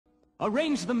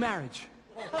Arrange the marriage.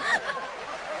 Wait.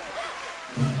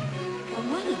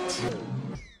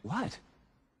 What?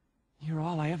 You're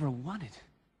all I ever wanted.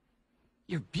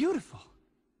 You're beautiful.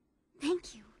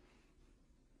 Thank you.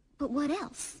 But what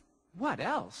else? What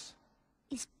else?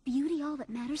 Is beauty all that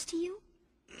matters to you?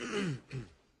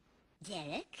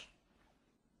 Derek?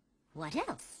 What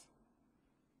else?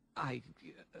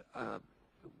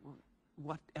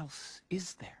 What else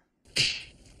is there?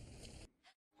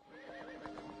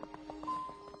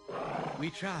 We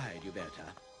tried,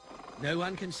 Huberta. No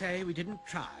one can say we didn't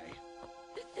try.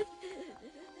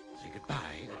 Say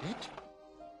goodbye, Odette.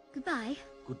 Goodbye,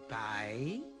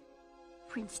 Goodbye,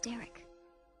 Prince Derek.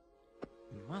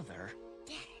 Mother.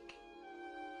 Derek.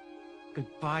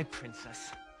 Goodbye,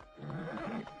 Princess.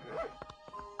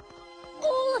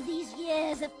 All of these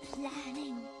years of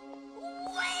planning.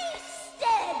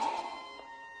 Wasted!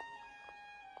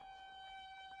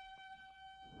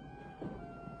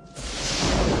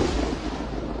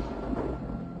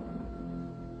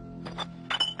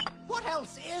 What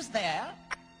else is there?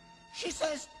 She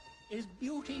says, is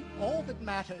beauty all that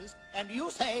matters? And you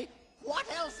say, what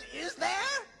else is there?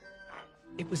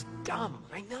 It was dumb,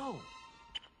 I know.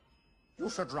 You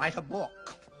should write a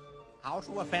book. How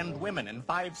to offend women in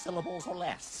 5 syllables or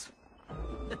less.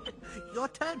 Your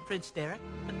turn, Prince Derek.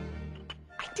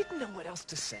 I didn't know what else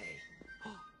to say.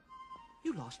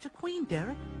 You lost your queen,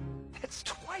 Derek. That's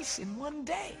twice in one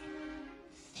day.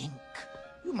 Think.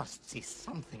 You must see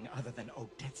something other than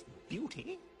Odette's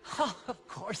beauty. Oh, of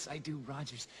course I do,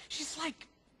 Rogers. She's like,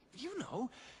 you know.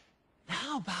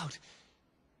 How about...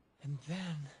 And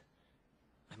then...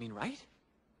 I mean, right?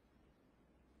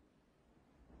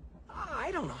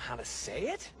 I don't know how to say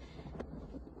it.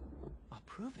 I'll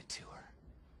prove it to her.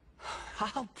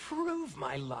 I'll prove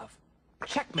my love.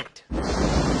 Checkmate.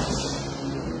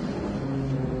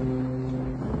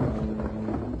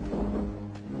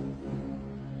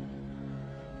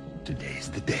 Today's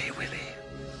the day, Willie.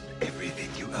 Everything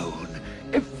you own,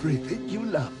 everything you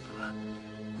love,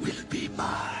 will be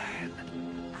mine.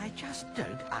 I just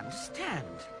don't understand.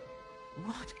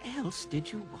 What else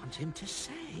did you want him to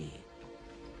say?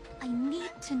 I need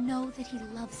to know that he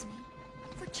loves me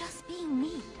for just being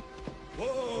me.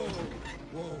 Whoa!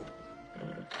 Whoa!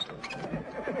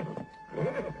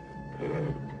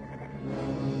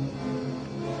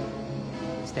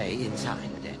 Stay inside,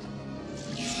 Odette.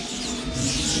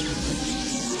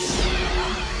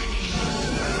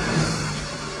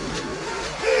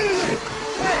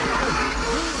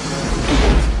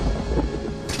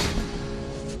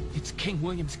 It's King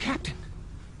William's captain.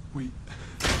 We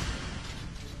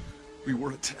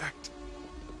were attacked.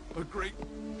 A great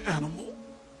animal.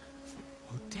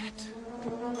 Odette.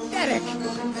 Derek,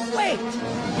 wait!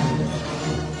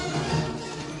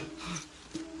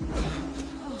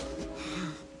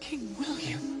 King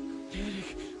William.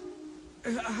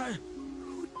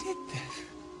 Who did this?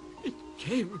 It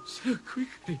came so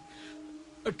quickly.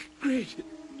 A great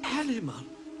animal.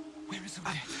 Where is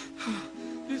Odette?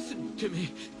 Listen to me,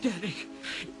 Derek.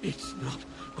 It's not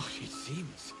what it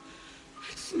seems.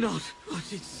 It's not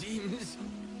what it seems.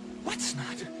 What's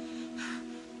not?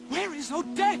 Where is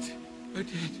Odette?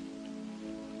 Odette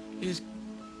is...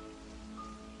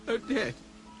 Odette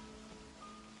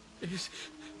is...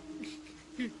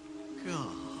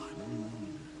 gone.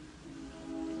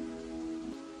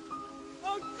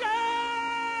 Odette!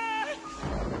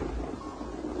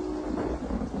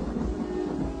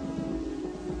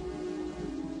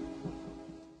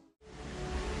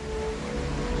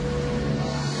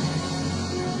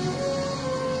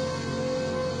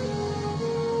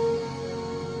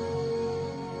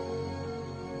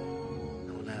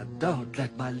 Don't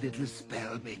let my little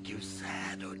spell make you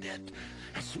sad, Odette.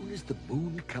 As soon as the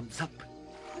moon comes up...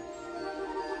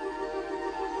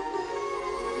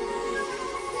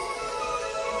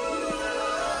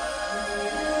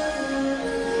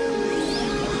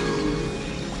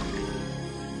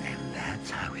 And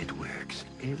that's how it works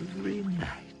every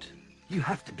night. You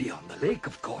have to be on the lake,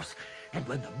 of course, and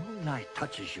when the moonlight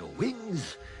touches your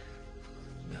wings...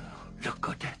 Now, look,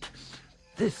 Odette.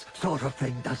 This sort of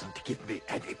thing doesn't give me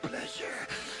any pleasure.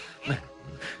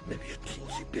 Maybe a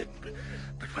teensy bit,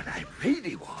 but what I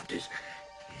really want is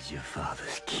your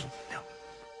father's kingdom.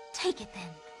 Take it then.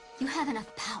 You have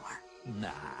enough power.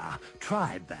 Nah,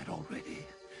 tried that already.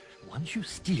 Once you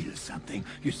steal something,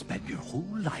 you spend your whole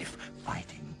life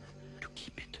fighting to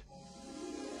keep it.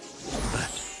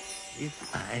 But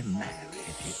if I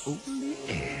marry the only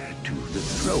heir to the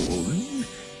throne...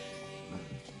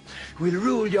 We'll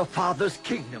rule your father's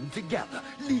kingdom together,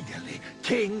 legally,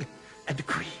 king and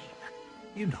queen.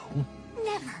 You know.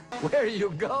 Never. Where are you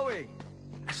going?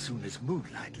 As soon as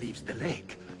moonlight leaves the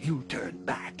lake, you turn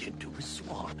back into a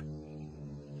swan.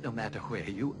 No matter where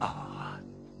you are,